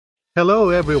Hello,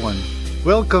 everyone.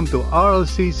 Welcome to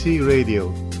RLCC Radio,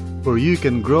 where you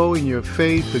can grow in your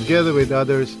faith together with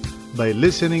others by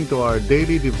listening to our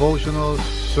daily devotionals,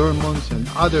 sermons,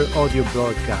 and other audio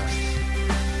broadcasts.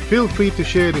 Feel free to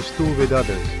share this tool with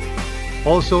others.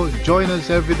 Also, join us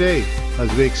every day as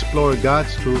we explore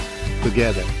God's truth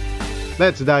together.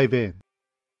 Let's dive in.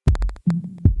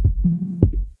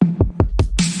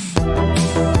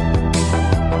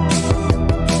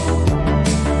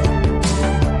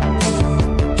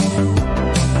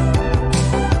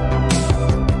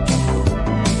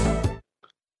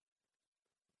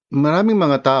 Maraming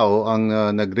mga tao ang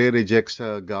nagre-reject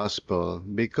sa gospel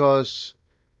because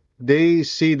they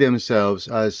see themselves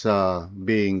as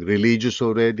being religious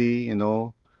already,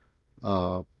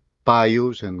 uh,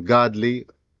 pious and godly.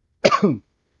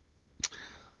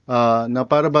 Na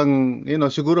para bang,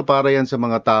 siguro para yan sa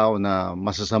mga tao na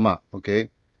masasama,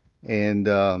 okay? And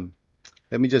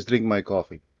let me just drink my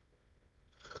coffee.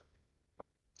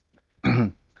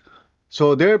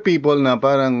 So there are people na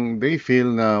parang they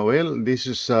feel na, well, this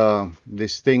is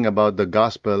this thing about the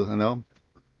gospel,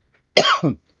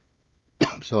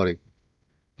 sorry.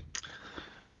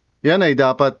 Yan ay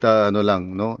dapat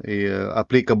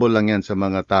applicable lang yan sa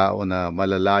mga tao na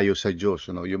malalayo sa Diyos,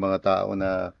 yung mga tao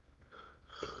na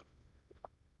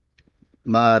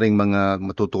maaring mga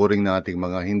matuturing nating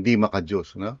mga hindi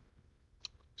maka-Diyos, no?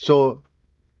 So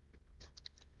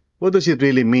what does it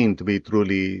really mean to be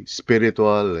truly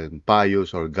spiritual and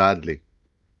pious or godly?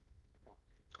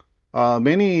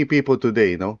 Many people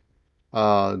today, do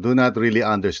not really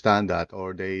understand that,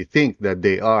 or they think that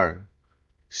they are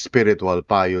spiritual,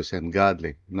 pious, and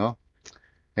godly, no?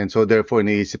 And so therefore,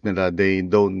 iniisip nila they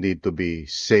don't need to be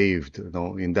saved,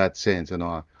 in that sense,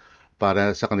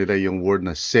 para sa kanila yung word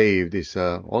na saved is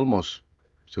almost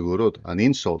siguro an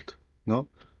insult, no?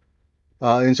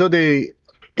 And so they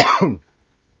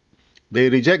they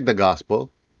reject the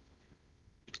gospel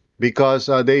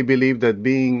because they believe that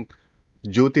being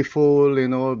dutiful,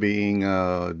 being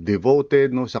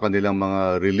devoted, sa kanilang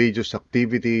mga religious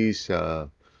activities,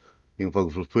 yung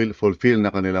fulfill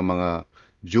na kanilang mga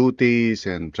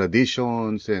duties and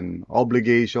traditions and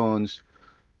obligations,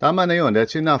 tama na yun.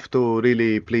 That's enough to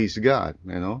really please God,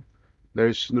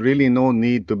 There's really no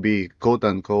need to be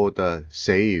quote-unquote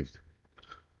saved.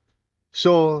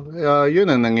 So, yun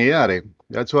ang nangyayari.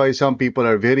 That's why some people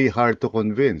are very hard to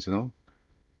convince,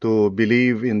 to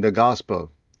believe in the gospel.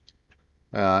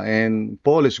 And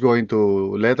Paul is going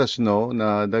to let us know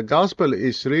na the gospel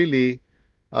is really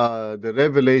the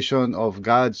revelation of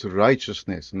God's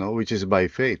righteousness, which is by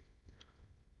faith,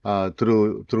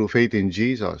 through faith in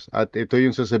Jesus. At ito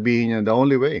yung sasabihin niya, the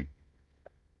only way.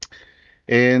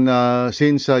 And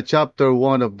since chapter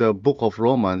 1 of the book of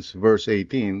Romans, verse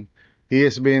 18, he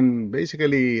has been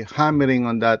basically hammering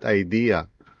on that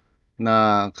idea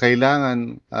na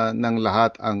kailangan ng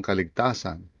lahat ang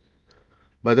kaligtasan.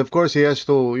 But of course, he has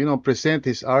to, present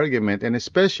his argument, and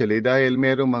especially dahil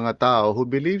merong mga tao who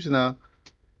believes na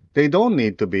they don't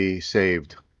need to be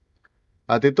saved.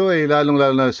 At ito ay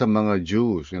lalong-lalo na sa mga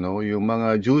Jews, Yung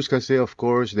mga Jews kasi, of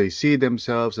course, they see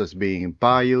themselves as being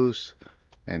pious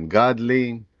and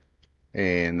godly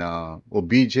and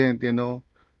obedient,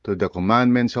 to the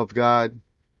commandments of God.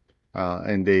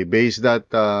 And they base that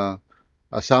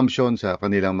assumption sa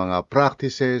kanilang mga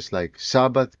practices like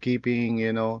Sabbath keeping,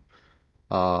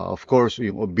 of course,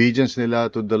 yung obedience nila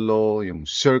to the law, yung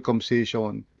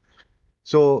circumcision.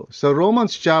 So, sa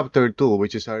Romans chapter 2,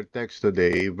 which is our text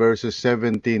today, verses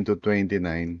 17 to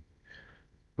 29,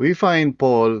 we find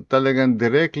Paul talagang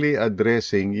directly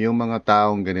addressing yung mga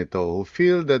taong ganito who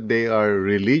feel that they are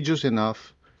religious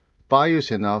enough,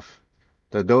 pious enough,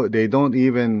 that they don't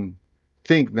even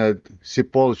think that si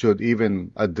Paul should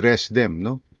even address them,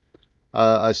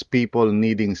 as people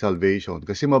needing salvation.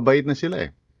 Kasi mabait na sila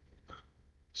eh.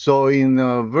 So in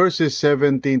verses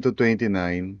 17 to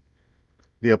 29,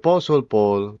 the Apostle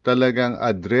Paul talagang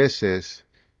addresses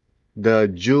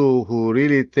the Jew who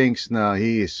really thinks na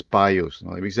he is pious.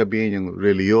 Ibig sabihin yung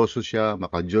religyoso siya,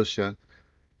 maka-Diyos siya.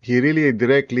 He really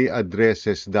directly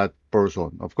addresses that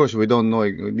person. Of course, we don't know,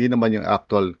 hindi naman yung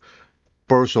actual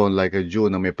person like a Jew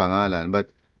na may pangalan.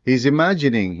 But he's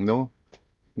imagining,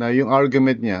 na yung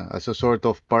argument niya as a sort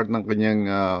of part ng kanyang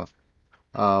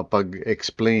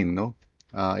pag-explain,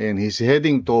 and he's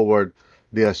heading toward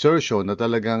the assertion na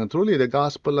talagang truly the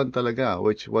gospel lang talaga,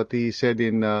 which what he said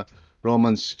in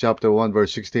Romans chapter 1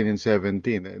 verse 16 and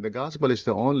 17. The gospel is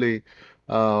the only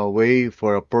way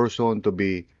for a person to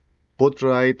be put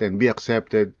right and be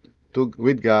accepted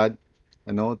with God,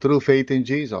 through faith in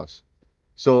Jesus.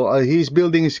 So he's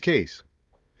building his case.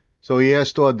 So he has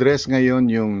to address ngayon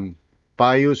yung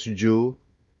pious Jew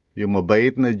yung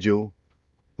mabait na Jew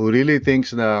who really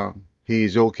thinks na he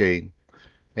is okay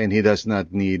and he does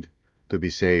not need to be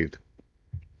saved.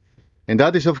 And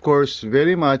that is of course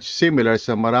very much similar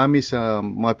sa marami sa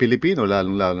mga Pilipino,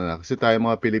 lalong-lalo na kasi tayo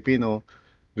mga Pilipino,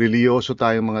 reliyoso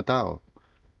tayong mga tao.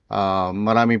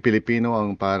 Maraming Pilipino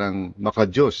ang parang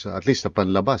makadiyos, at least sa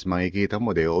panlabas, makikita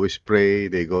mo, they always pray,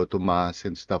 they go to mass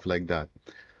and stuff like that.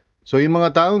 So yung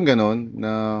mga taong ganon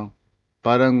na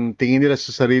parang tingin nila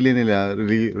sa sarili nila,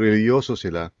 reliyoso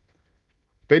sila,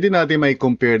 pwede natin may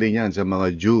compare din yan sa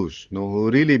mga Jews, no,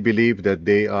 who really believe that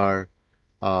they are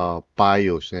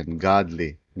pious and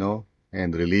godly, no,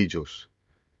 and religious.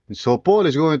 So Paul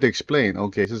is going to explain,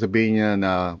 okay, sasabihin niya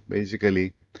na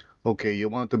basically, okay, you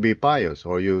want to be pious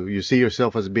or you see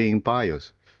yourself as being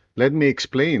pious. Let me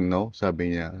explain, no?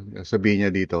 Sabihin niya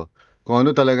dito, kung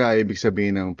ano talaga ibig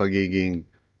sabihin ng pagiging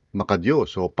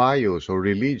makadiyos o pious or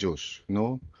religious,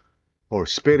 no? Or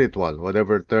spiritual,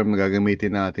 whatever term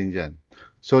gagamitin natin diyan.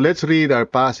 So let's read our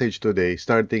passage today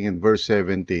starting in verse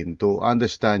 17 to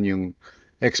understand yung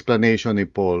explanation ni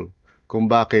Paul kung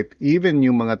bakit even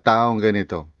yung mga taong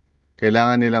ganito,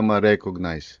 kailangan nilang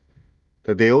ma-recognize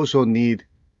that they also need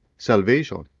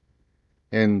salvation.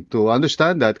 And to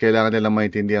understand that, kailangan nilang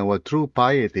maintindihan what true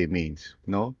piety means,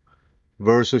 no?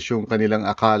 Versus yung kanilang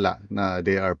akala na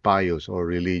they are pious or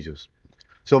religious.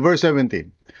 So verse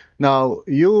 17. Now,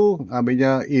 sabi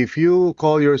niya, if you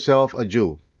call yourself a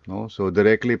Jew, no? So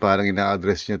directly parang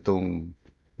ina-address niya tong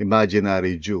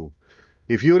imaginary Jew.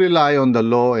 If you rely on the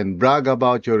law and brag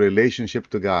about your relationship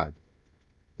to God,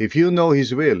 if you know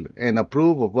His will and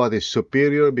approve of what is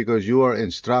superior because you are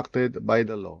instructed by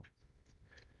the law,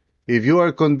 if you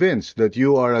are convinced that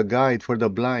you are a guide for the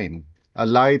blind, a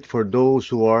light for those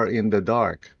who are in the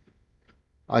dark,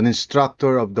 an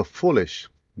instructor of the foolish,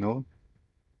 no?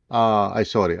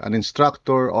 An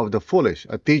instructor of the foolish,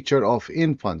 a teacher of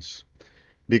infants,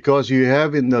 because you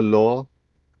have in the law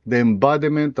the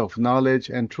embodiment of knowledge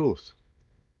and truth.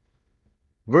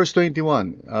 Verse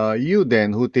 21, you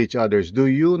then who teach others, do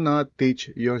you not teach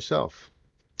yourself?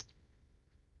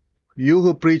 You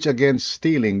who preach against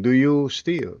stealing, do you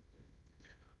steal?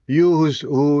 You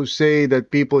who say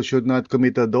that people should not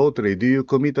commit adultery, do you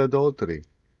commit adultery?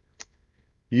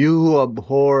 You who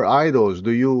abhor idols,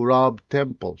 do you rob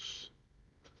temples?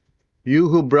 You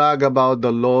who brag about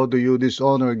the law, do you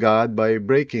dishonor God by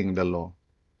breaking the law?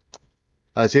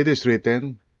 As it is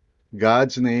written,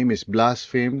 God's name is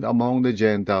blasphemed among the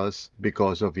Gentiles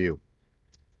because of you.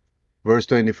 Verse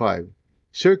 25,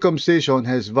 circumcision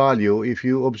has value if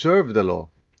you observe the law.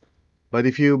 But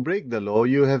if you break the law,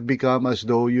 you have become as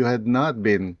though you had not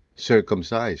been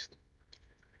circumcised.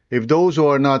 If those who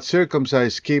are not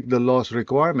circumcised keep the law's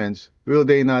requirements, will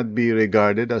they not be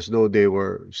regarded as though they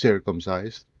were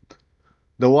circumcised?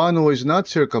 The one who is not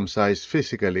circumcised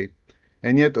physically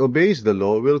and yet obeys the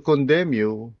law will condemn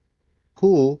you,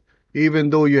 who, even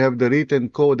though you have the written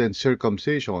code and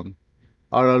circumcision,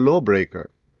 are a lawbreaker.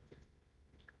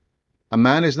 A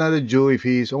man is not a Jew if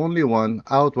he is only one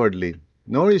outwardly,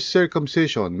 nor is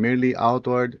circumcision merely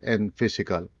outward and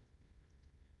physical.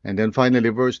 And then finally,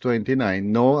 verse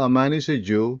 29, no, a man is a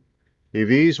Jew if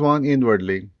he is one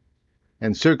inwardly,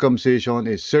 and circumcision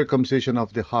is circumcision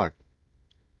of the heart,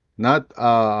 not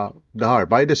the heart,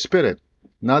 by the Spirit,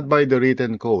 not by the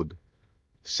written code.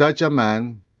 Such a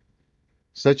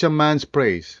man's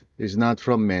praise is not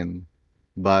from men,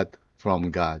 but from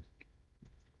God.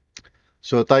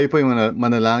 So tayo po yung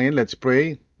manalangin. Let's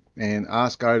pray and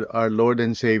ask our Lord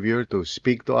and Savior to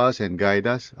speak to us and guide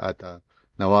us. At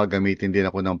nawa gamitin din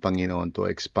ako ng Panginoon to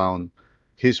expound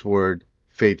His Word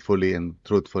faithfully and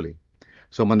truthfully.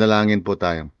 So manalangin po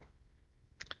tayo.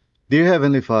 Dear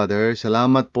Heavenly Father,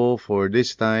 salamat po for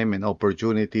this time and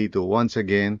opportunity to once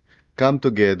again come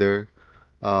together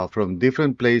from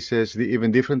different places,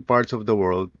 even different parts of the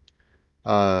world,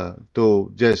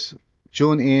 to just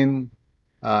tune in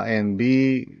and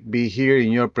be here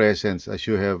in your presence as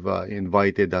you have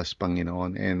invited us,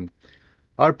 Panginoon. And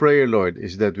our prayer, Lord,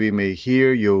 is that we may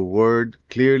hear your word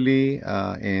clearly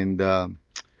and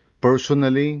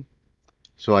personally.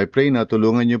 So I pray na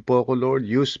tulungan niyo po ako, Lord.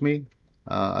 Use me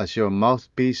as your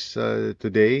mouthpiece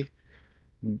today.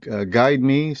 Guide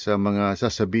me sa mga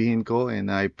sasabihin ko, and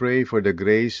I pray for the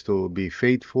grace to be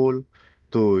faithful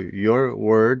to your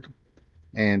word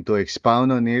and to expound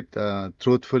on it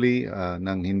truthfully,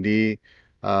 nang hindi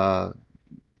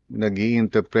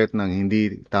nag-i-interpret ng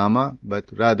hindi tama, but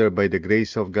rather by the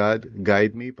grace of God,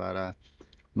 guide me para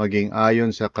maging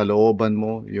ayon sa kalooban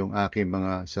mo yung aking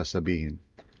mga sasabihin.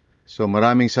 So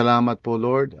maraming salamat po,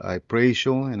 Lord. I praise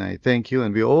you and I thank you,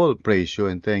 and we all praise you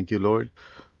and thank you, Lord,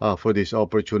 for this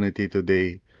opportunity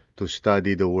today to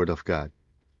study the Word of God.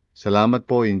 Salamat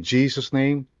po in Jesus'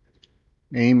 name.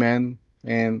 Amen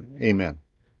and amen.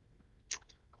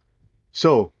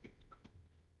 So,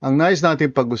 ang nais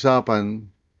natin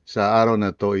pag-usapan sa araw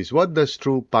na to is what does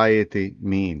true piety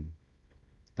mean?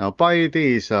 Now,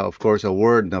 piety is, of course, a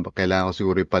word na kailangan ko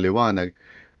siguro ipaliwanag.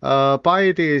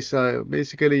 Piety is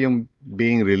basically yung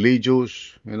being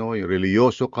religious, yung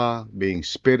religyoso ka, being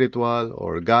spiritual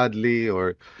or godly,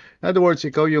 or in other words,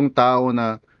 ikaw yung tao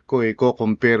na kung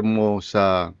i-compare mo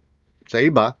sa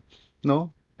iba, no?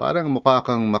 Parang mukha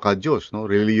kang maka-Diyos, no?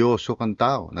 Religyoso kang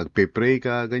tao, nagpe-pray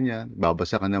ka, ganyan,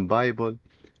 babasa ka ng Bible.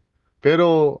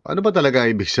 Pero ano ba talaga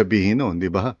ibig sabihin nun,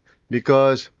 di ba?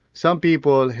 Because some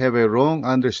people have a wrong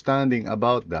understanding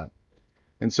about that.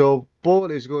 And so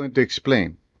Paul is going to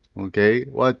explain, okay,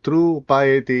 what true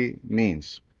piety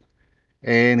means.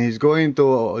 And he's going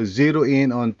to zero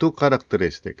in on two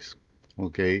characteristics,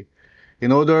 okay?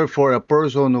 In order for a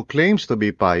person who claims to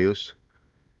be pious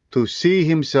to see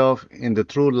himself in the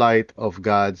true light of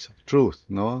God's truth,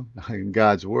 no?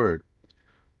 God's word.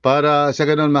 Para sa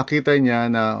ganun makita niya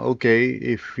na, okay,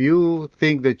 if you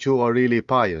think that you are really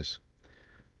pious,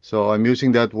 so I'm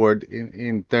using that word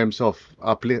in terms of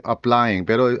applying,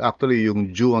 pero actually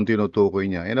yung Jew ang tinutukoy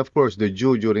niya. And of course, the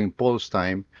Jew during Paul's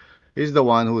time is the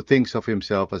one who thinks of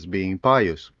himself as being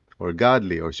pious or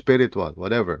godly or spiritual,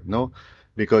 whatever, no?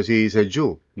 Because he is a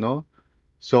Jew, no?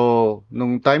 So,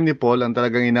 nung time ni Paul, ang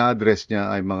talagang ina-address niya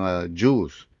ay mga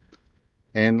Jews.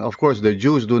 And of course, the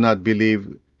Jews do not believe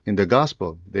in the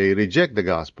gospel. They reject the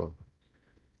gospel.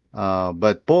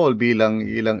 But Paul bilang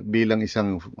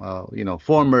isang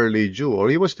formerly Jew, or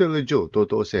he was still a Jew,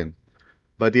 tutuusin.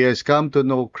 But he has come to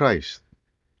know Christ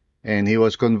and he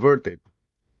was converted.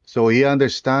 So he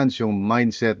understands yung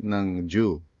mindset ng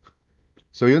Jew.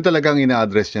 So yun talagang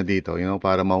ina-address niya dito,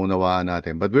 para maunawaan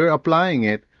natin. But we're applying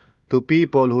it to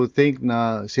people who think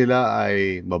na sila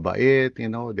ay mabait,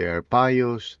 they are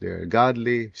pious, they are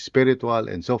godly,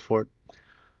 spiritual, and so forth.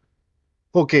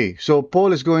 Okay, so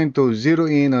Paul is going to zero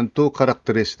in on two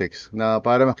characteristics na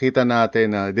para makita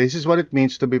natin na this is what it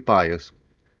means to be pious.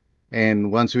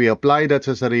 And once we apply that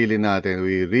sa sarili natin,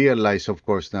 we realize, of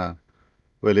course, na,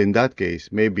 well, in that case,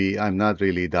 maybe I'm not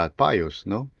really that pious,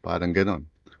 no? Parang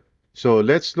ganon. So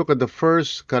let's look at the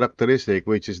first characteristic,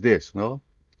 which is this, no?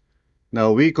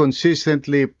 Now, we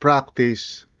consistently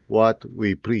practice what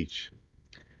we preach.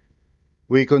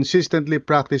 We consistently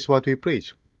practice what we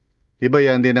preach. Diba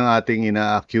yan din ang ating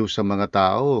ina-accuse sa mga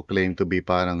tao who claim to be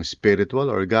parang spiritual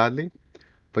or godly?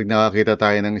 Pag nakakita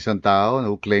tayo ng isang tao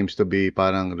who claims to be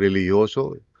parang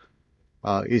religyoso,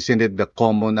 isn't it the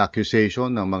common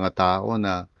accusation ng mga tao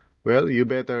na, well, you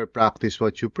better practice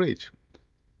what you preach?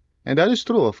 And that is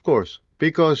true, of course.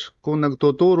 Because kung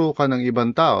nagtuturo ka ng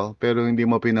ibang tao pero hindi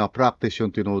mo pinapractice yung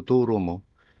tinuturo mo,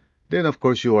 then of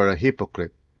course you are a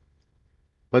hypocrite.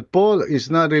 But Paul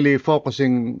is not really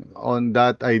focusing on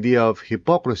that idea of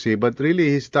hypocrisy, but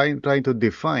really he's trying to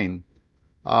define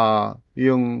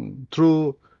yung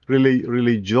true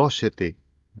religiosity.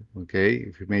 Okay,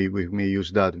 if we may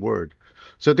use that word.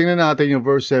 So tingnan natin yung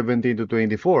verse 17 to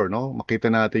 24, no?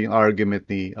 Makita natin yung argument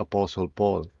ni Apostle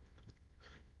Paul.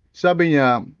 Sabi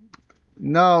niya,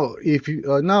 Now, if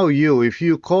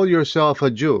you call yourself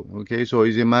a Jew, okay, so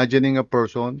he's imagining a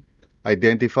person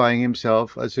identifying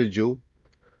himself as a Jew.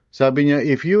 Sabi niya,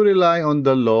 if you rely on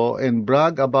the law and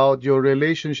brag about your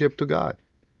relationship to God.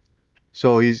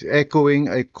 So he's echoing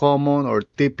a common or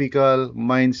typical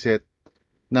mindset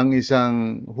ng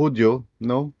isang Hudyo,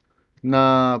 no?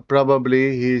 Na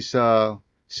probably he's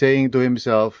saying to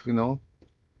himself,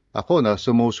 ako na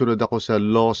sumusunod ako sa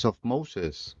laws of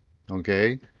Moses,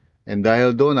 okay? And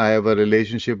dahil doon, I have a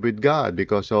relationship with God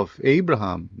because of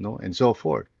Abraham, no? And so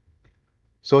forth.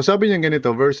 So sabi niya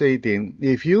ganito, verse 18,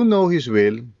 if you know His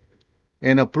will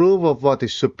and approve of what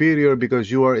is superior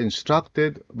because you are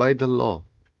instructed by the law.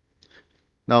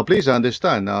 Now, please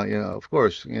understand, of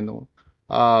course,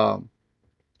 totoo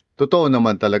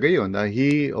naman talaga yun.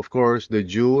 He, of course, the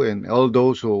Jew and all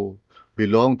those who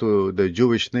belong to the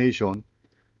Jewish nation,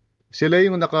 sila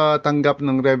yung nakatanggap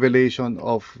ng revelation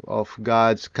of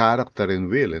God's character and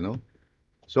will,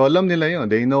 So alam nila yun.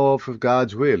 They know of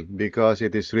God's will because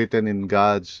it is written in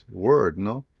God's word,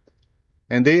 no?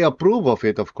 And they approve of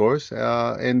it, of course,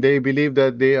 and they believe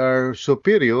that they are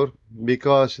superior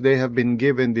because they have been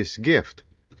given this gift,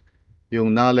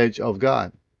 yung knowledge of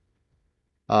God.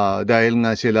 Dahil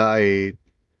nga sila ay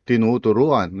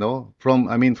tinuturuan, no? From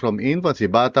infancy,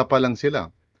 bata pa lang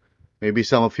sila. Maybe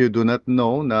some of you do not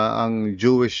know na ang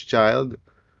Jewish child,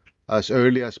 as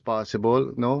early as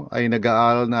possible, no, ay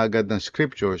nag-aaral na agad ng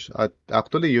scriptures. At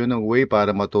actually, yun ang way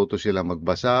para matuto sila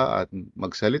magbasa at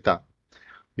magsalita.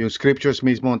 Yung scriptures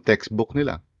mismo ang textbook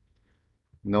nila,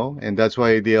 no? And that's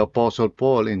why the Apostle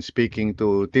Paul, in speaking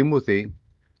to Timothy,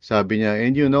 sabi niya,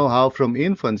 and you know how from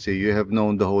infancy you have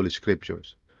known the Holy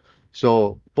Scriptures.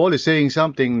 So, Paul is saying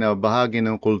something na bahagi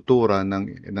ng kultura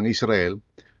ng Israel,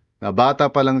 na bata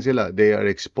pa lang sila, they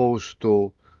are exposed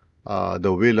to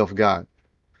the will of God.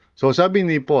 So sabi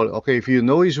ni Paul, okay, if you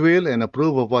know His will and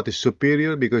approve of what is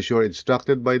superior because you are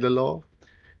instructed by the law,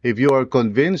 if you are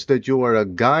convinced that you are a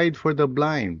guide for the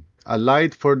blind, a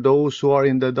light for those who are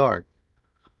in the dark.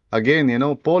 Again,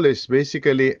 Paul is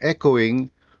basically echoing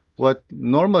what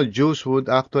normal Jews would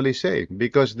actually say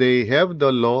because they have the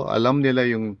law, alam nila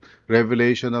yung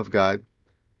revelation of God,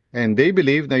 and they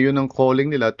believe na yun ang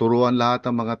calling nila, turuan lahat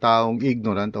ng mga taong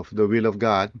ignorant of the will of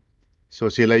God.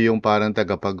 So sila yung parang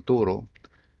tagapagturo.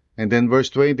 And then verse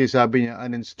 20, sabi niya,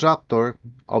 an instructor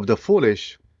of the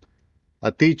foolish, a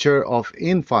teacher of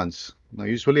infants. Now,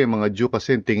 usually, mga Jew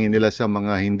kasi tingin nila sa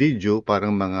mga hindi Jew,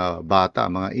 parang mga bata,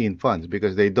 mga infants,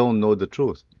 because they don't know the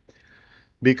truth.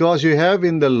 Because you have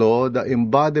in the law the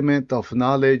embodiment of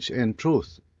knowledge and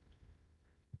truth.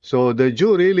 So, the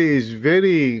Jew really is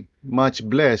very much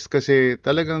blessed kasi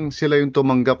talagang sila yung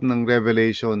tumanggap ng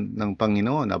revelation ng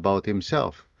Panginoon about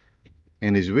Himself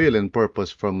and His will and purpose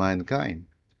for mankind.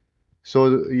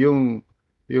 So, yung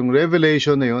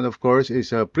revelation na yun, of course,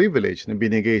 is a privilege na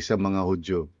binigay sa mga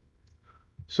Hudyo.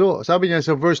 So, sabi niya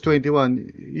sa verse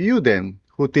 21, you then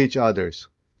who teach others.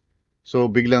 So,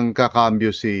 biglang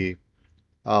kakambyo si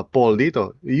Paul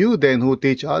dito. You then who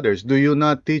teach others, do you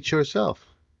not teach yourself?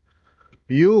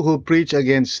 You who preach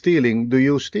against stealing, do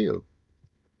you steal?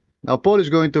 Now, Paul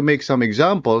is going to make some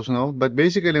examples, no? But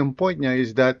basically, ang point niya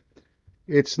is that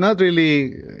it's not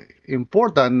really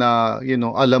important na,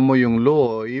 alam mo yung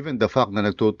law, even the fact na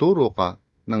nagtuturo ka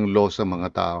ng law sa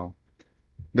mga tao.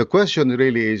 The question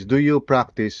really is, do you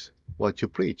practice what you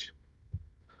preach?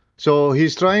 So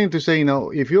he's trying to say now,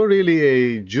 if you're really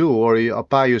a Jew or a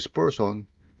pious person,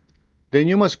 then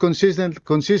you must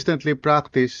consistently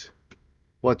practice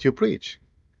what you preach.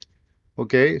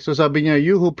 Okay? So sabi niya,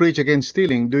 you who preach against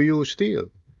stealing, do you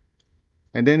steal?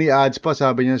 And then he adds pa,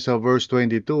 sabi niya sa verse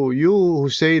 22, you who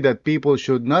say that people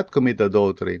should not commit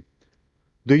adultery,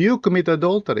 do you commit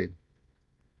adultery?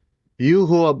 You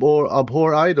who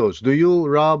abhor idols, do you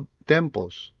rob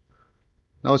temples?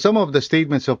 Now, some of the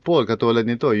statements of Paul, katulad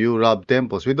nito, you rob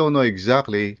temples, we don't know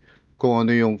exactly kung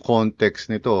ano yung context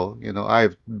nito.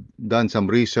 I've done some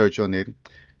research on it,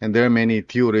 and there are many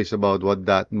theories about what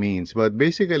that means. But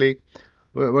basically,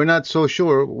 we're not so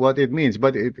sure what it means,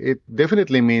 but it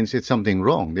definitely means it's something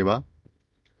wrong, di ba?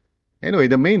 Anyway,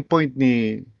 the main point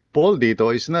ni Paul dito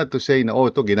is not to say na,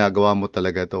 ito, ginagawa mo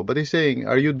talaga to. But he's saying,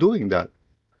 are you doing that?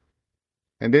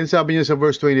 And then sabi niya sa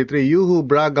verse 23, you who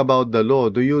brag about the law,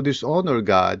 do you dishonor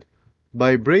God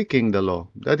by breaking the law?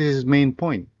 That is his main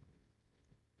point.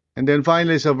 And then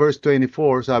finally sa verse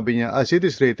 24, sabi niya, as it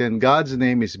is written, God's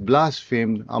name is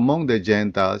blasphemed among the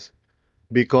Gentiles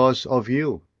because of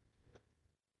you.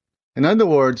 In other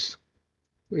words,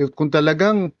 kung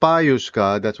talagang pious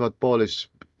ka, that's what Paul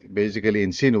is basically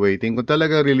insinuating, kung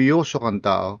talagang religyoso kang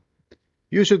tao,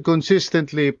 you should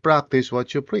consistently practice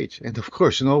what you preach. And of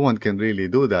course, no one can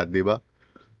really do that, di ba?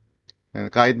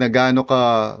 Kahit na gaano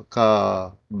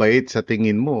ka bait sa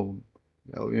tingin mo,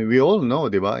 we all know,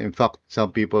 di ba? In fact,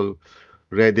 some people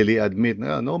readily admit,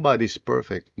 nobody's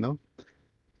perfect, no?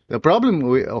 The problem,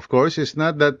 of course, is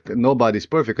not that nobody's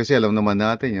perfect kasi alam naman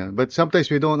natin yan. But sometimes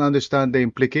we don't understand the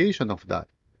implication of that.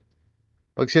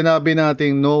 Pag sinabi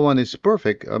natin no one is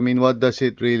perfect, I mean, what does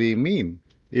it really mean?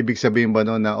 Ibig sabihin ba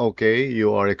na, okay,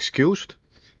 you are excused?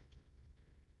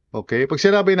 Okay, pag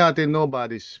sinabi natin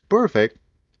nobody's perfect,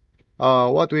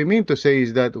 what we mean to say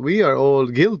is that we are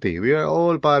all guilty. We are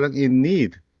all parang in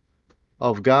need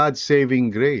of God's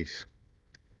saving grace.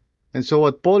 And so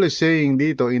what Paul is saying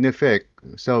dito, in effect,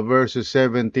 sa verses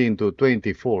 17 to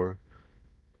 24,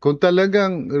 kung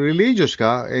talagang religious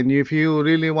ka, and if you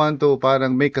really want to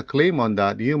parang make a claim on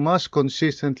that, you must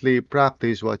consistently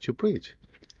practice what you preach.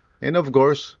 And of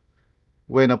course,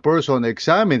 when a person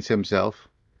examines himself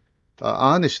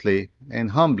honestly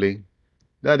and humbly,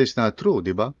 that is not true,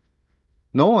 di ba?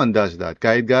 No one does that,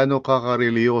 kahit gaano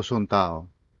ka-reliyosong tao.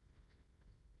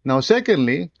 Now,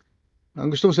 secondly,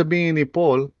 ang gustong sabihin ni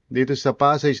Paul dito sa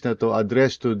passage na to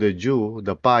addressed to the Jew,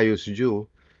 the pious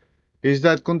Jew, is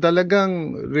that kung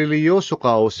talagang religyoso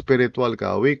ka o spiritual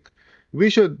ka, we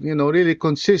should, really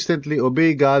consistently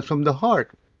obey God from the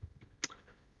heart.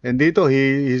 And dito,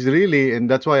 he's really, and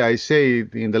that's why I say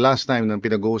in the last time nang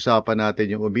pinag-uusapan natin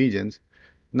yung obedience,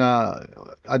 na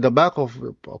at the back of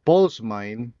Paul's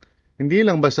mind, hindi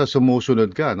lang basta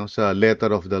sumusunod ka no, sa letter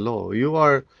of the law. You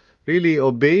are really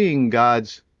obeying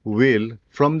God's will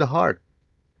from the heart.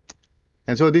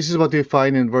 And so this is what we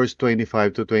find in verse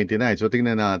 25 to 29. So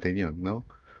tingnan natin yun. No?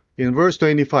 In verse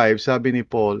 25, sabi ni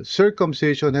Paul,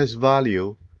 circumcision has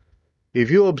value if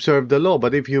you observe the law,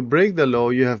 but if you break the law,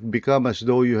 you have become as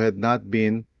though you had not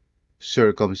been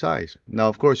circumcised. Now,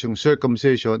 of course, yung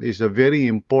circumcision is a very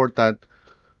important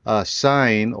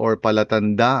sign or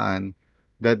palatandaan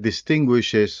that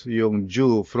distinguishes yung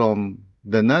Jew from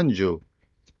the non-Jew.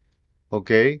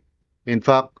 Okay? In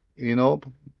fact, you know,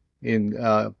 in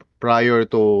prior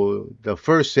to the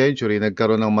first century,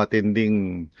 nagkaroon ng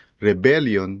matinding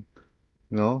rebellion,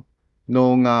 no?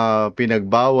 Nung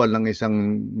pinagbawal ng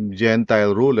isang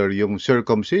Gentile ruler yung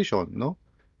circumcision, no?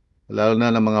 Lalo na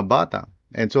ng mga bata.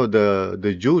 And so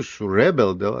the Jews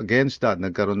rebelled against that.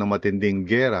 Nagkaroon ng matinding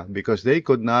gera because they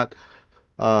could not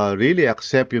really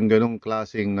accept yung ganong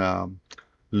klaseng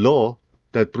law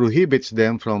that prohibits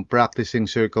them from practicing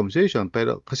circumcision.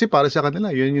 Pero kasi para sa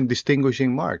kanila, yun yung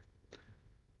distinguishing mark.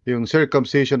 Yung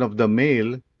circumcision of the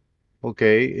male,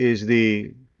 okay, is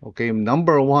the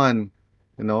number one,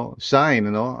 sign,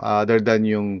 other than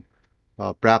yung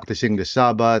practicing the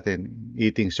Sabbath and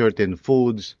eating certain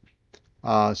foods.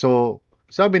 So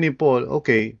sabi ni Paul,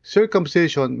 okay,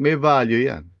 circumcision may value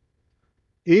yan.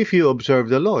 If you observe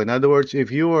the law. In other words,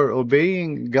 if you are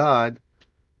obeying God,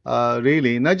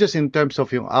 really, not just in terms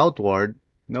of yung outward,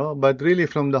 no, but really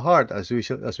from the heart, as we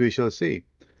shall see.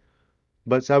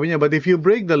 But sabi niya, but if you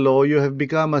break the law, you have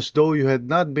become as though you had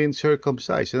not been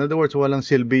circumcised. In other words, walang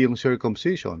silbi yung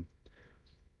circumcision.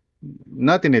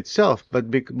 Not in itself, but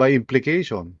by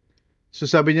implication. So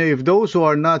sabi niya, if those who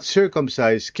are not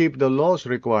circumcised keep the law's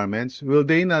requirements, will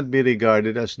they not be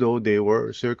regarded as though they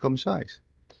were circumcised?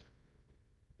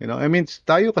 I mean,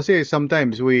 tayo kasi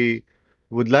sometimes we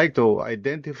would like to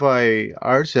identify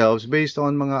ourselves based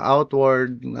on mga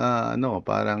outward,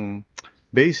 parang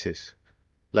basis.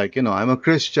 Like, I'm a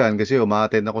Christian kasi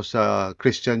umaattend ako sa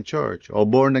Christian church. O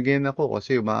born again ako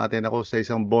kasi umaattend ako sa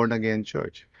isang born again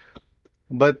church.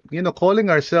 But,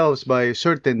 calling ourselves by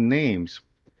certain names,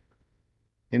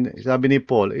 sabi ni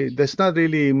Paul, it does not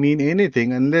really mean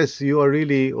anything unless you are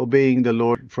really obeying the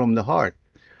Lord from the heart.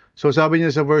 So sabi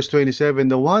niya sa verse 27,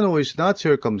 the one who is not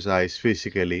circumcised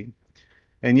physically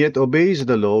and yet obeys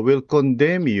the law will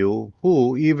condemn you,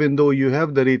 who, even though you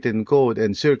have the written code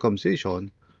and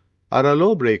circumcision, are a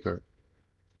lawbreaker.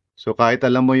 So kahit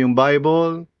alam mo yung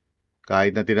Bible,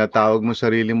 kahit na tinatawag mo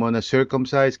sarili mo na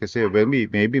circumcised, kasi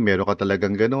maybe meron ka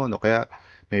talagang gano'n, o kaya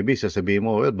maybe sasabihin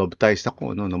mo, well, baptized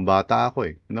ako nung bata ako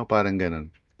parang gano'n.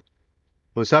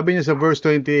 So sabi niya sa verse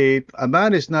 28, a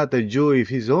man is not a Jew if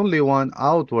he's only one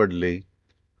outwardly,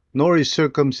 nor is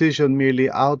circumcision merely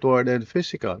outward and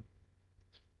physical.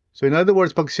 So in other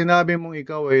words, pag sinabi mong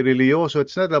ikaw ay religyoso,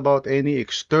 it's not about any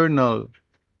external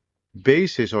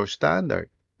basis or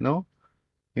standard, no?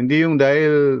 Hindi yung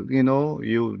dahil,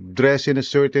 you dress in a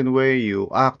certain way, you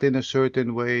act in a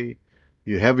certain way,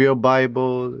 you have your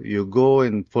Bible, you go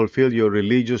and fulfill your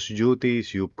religious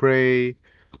duties, you pray,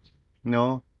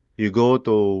 you go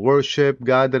to worship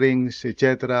gatherings,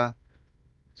 etc.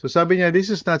 So sabi niya, this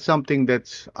is not something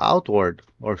that's outward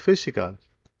or physical.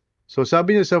 So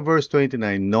sabi niya sa verse 29,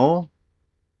 no,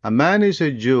 a man is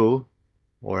a Jew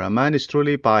or a man is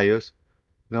truly pious,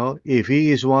 if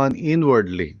he is one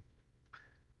inwardly.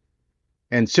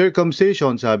 And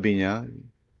circumcision, sabi niya,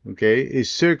 okay,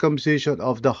 is circumcision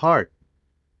of the heart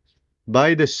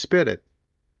by the Spirit,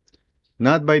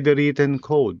 not by the written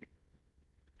code.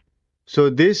 So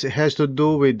this has to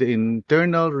do with the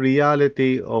internal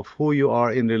reality of who you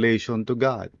are in relation to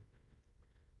God.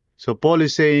 So Paul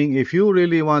is saying, if you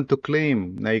really want to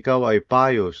claim na ikaw ay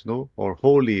pious, or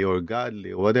holy, or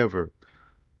godly, or whatever,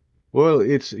 well,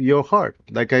 it's your heart.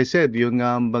 Like I said, yun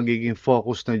nga ang magiging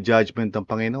focus ng judgment ng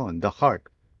Panginoon, the heart.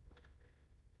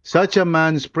 Such a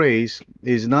man's praise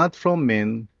is not from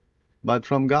men, but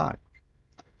from God.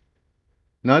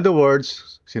 In other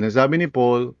words, sinasabi ni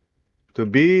Paul, to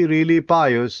be really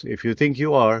pious, if you think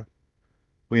you are,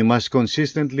 we must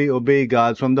consistently obey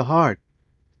God from the heart.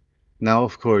 Now,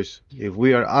 of course, if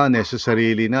we are honest sa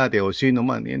sarili natin, o sino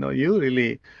man, you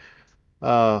really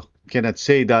cannot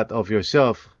say that of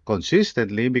yourself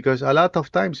consistently, because a lot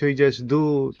of times we just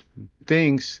do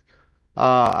things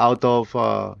out of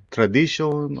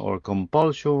tradition or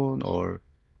compulsion, or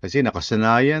kasi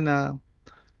nakasanayan na.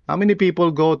 How many people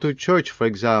go to church, for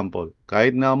example,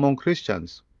 kahit na among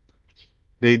Christians?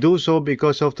 They do so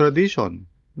because of tradition.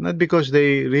 Not because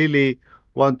they really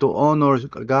want to honor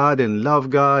God and love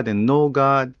God and know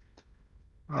God.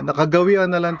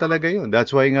 Nakagawian na lang talaga yun.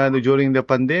 That's why nga during the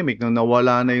pandemic, nung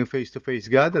nawala na yung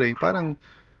face-to-face gathering, parang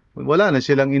wala na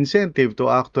silang incentive to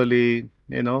actually,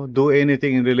 do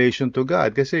anything in relation to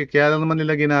God. Kasi kaya lang naman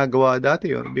nila ginagawa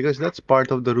dati yun because that's part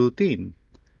of the routine.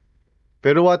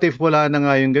 Pero what if wala na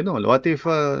nga yung gano'n? What if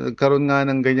nagkaroon nga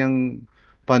ng ganyang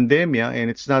pandemya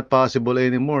and it's not possible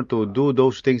anymore to do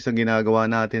those things na ginagawa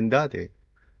natin dati?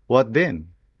 What then?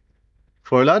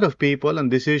 For a lot of people, ang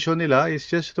decision nila is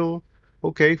just to,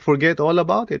 okay, forget all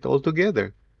about it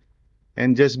altogether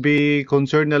and just be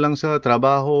concerned na lang sa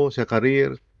trabaho, sa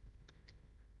career.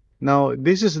 Now,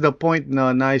 this is the point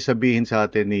na naisabihin sa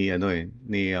atin ni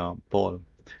Paul.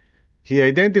 He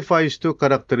identifies two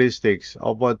characteristics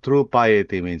of what true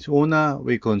piety means. Una,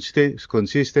 we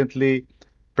consistently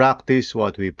practice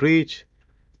what we preach,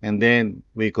 and then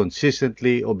we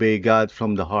consistently obey God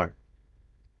from the heart.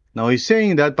 Now, he's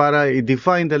saying that para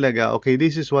i-define talaga, okay,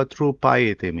 this is what true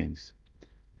piety means.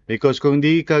 Because kung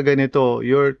di ka ganito,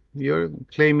 you're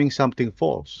claiming something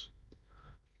false.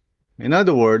 In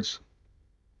other words,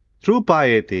 true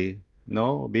piety,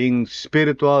 being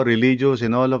spiritual, religious,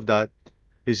 and all of that,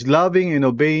 is loving and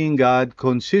obeying God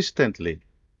consistently,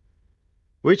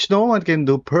 which no one can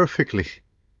do perfectly.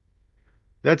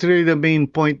 That's really the main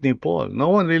point ni Paul. No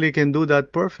one really can do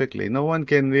that perfectly. No one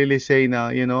can really say na,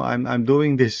 I'm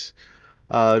doing this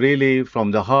really from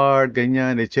the heart,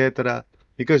 ganyan, etc.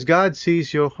 Because God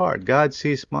sees your heart. God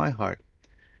sees my heart.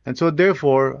 And so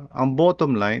therefore, ang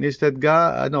bottom line is that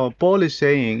Paul is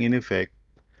saying, in effect,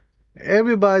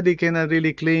 everybody cannot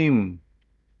really claim,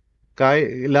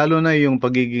 lalo na yung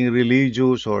pagiging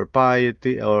religious or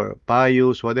piety or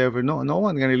pious, whatever. No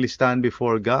one can really stand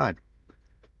before God.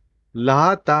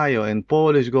 Lahat tayo, and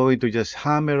Paul is going to just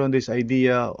hammer on this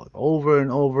idea over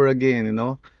and over again,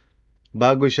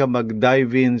 bago siya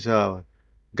mag-dive in sa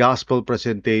gospel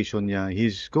presentation niya.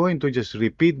 He's going to just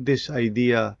repeat this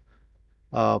idea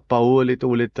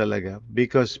paulit-ulit talaga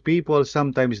because people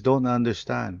sometimes don't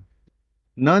understand.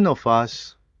 None of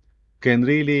us can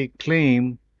really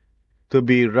claim to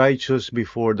be righteous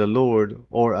before the Lord,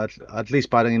 or at least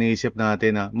parang iniisip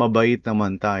natin na mabait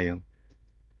naman tayo.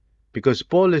 Because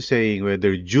Paul is saying,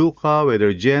 whether Jew ka,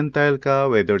 whether Gentile ka,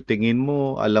 whether tingin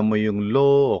mo, alam mo yung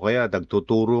law, o kaya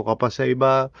nagtuturo ka pa sa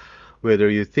iba,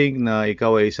 whether you think na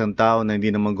ikaw ay isang tao na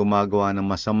hindi naman gumagawa ng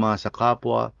masama sa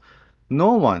kapwa,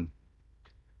 no one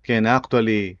can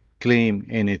actually claim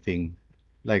anything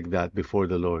like that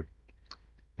before the Lord.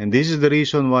 And this is the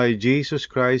reason why Jesus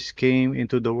Christ came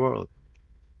into the world.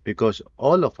 Because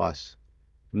all of us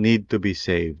need to be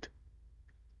saved.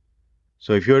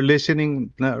 So if you're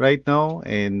listening right now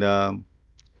and,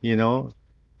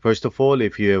 first of all,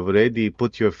 if you have already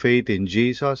put your faith in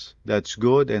Jesus, that's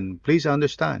good. And please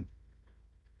understand,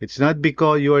 it's not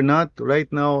because you are not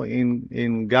right now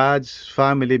in God's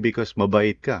family because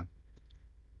mabait ka,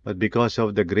 but because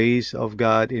of the grace of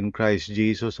God in Christ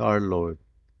Jesus our Lord.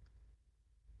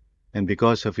 And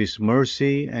because of His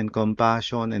mercy and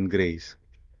compassion and grace,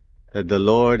 that the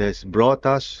Lord has brought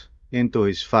us into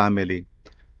His family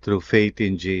through faith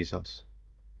in Jesus.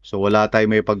 So wala tayong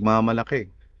may pagmamalaki.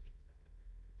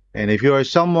 And if you are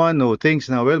someone who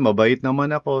thinks na, well, mabait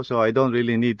naman ako, so I don't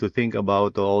really need to think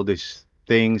about all these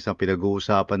things na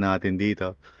pinag-uusapan natin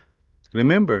dito.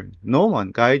 Remember, no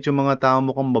one, kahit yung mga tao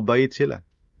mukhang mabait sila,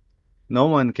 no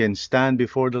one can stand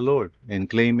before the Lord and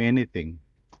claim anything.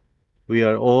 We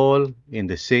are all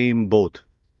in the same boat.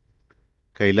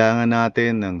 Kailangan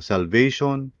natin ng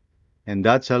salvation, and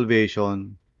that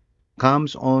salvation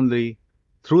comes only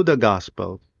through the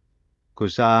gospel,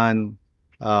 kung saan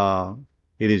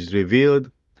it is revealed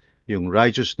yung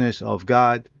righteousness of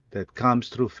God that comes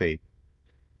through faith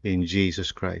in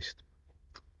Jesus Christ.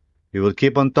 We will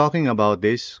keep on talking about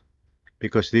this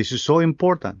because this is so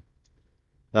important.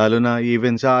 Lalo na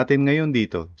even sa atin ngayon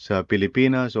dito, sa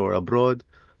Pilipinas or abroad,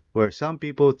 where some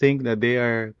people think that they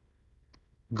are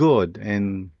good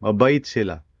and mabait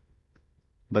sila.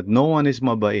 But no one is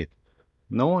mabait.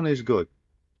 No one is good.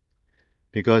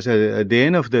 Because at the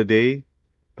end of the day,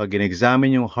 pag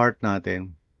in-examine yung heart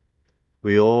natin,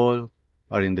 we all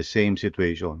are in the same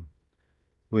situation.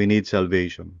 We need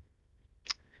salvation.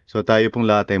 So tayo pong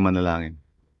lahat ay manalangin.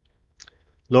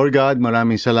 Lord God,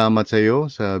 maraming salamat sa iyo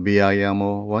sa biyaya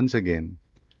mo once again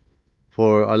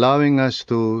for allowing us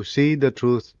to see the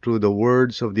truth through the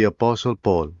words of the Apostle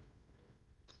Paul.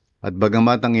 At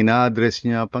bagamat ang ina-address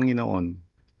niya, Panginoon,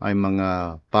 ay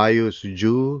mga pious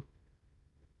Jew,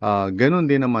 ganun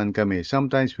din naman kami.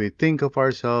 Sometimes we think of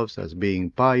ourselves as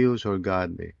being pious or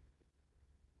godly.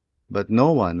 But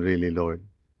no one really, Lord.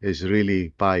 is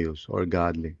really pious or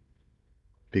godly.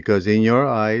 Because in your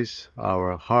eyes,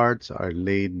 our hearts are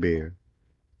laid bare.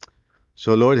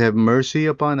 So, Lord, have mercy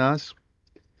upon us.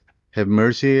 Have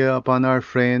mercy upon our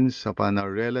friends, upon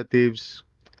our relatives,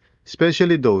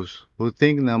 especially those who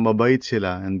think na mabait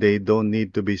sila and they don't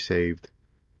need to be saved.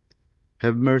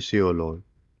 Have mercy, O Lord.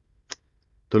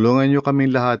 Tulungan niyo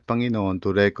kaming lahat, Panginoon,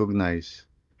 to recognize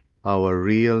our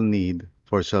real need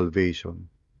for salvation.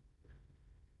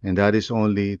 And that is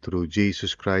only through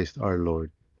Jesus Christ our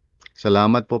Lord.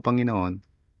 Salamat po, Panginoon.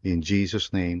 In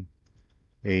Jesus' name,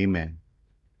 amen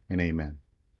and amen.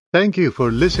 Thank you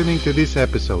for listening to this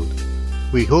episode.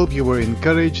 We hope you were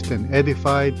encouraged and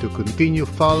edified to continue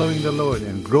following the Lord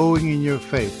and growing in your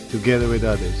faith together with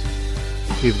others.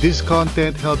 If this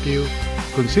content helped you,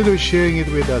 consider sharing it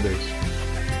with others.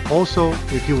 Also,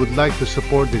 if you would like to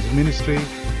support this ministry,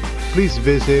 please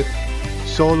visit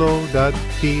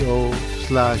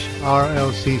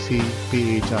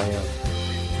solo.to/rlccphil.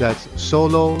 That's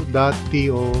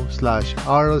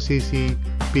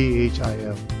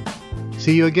solo.to/rlccphil.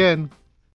 See you again.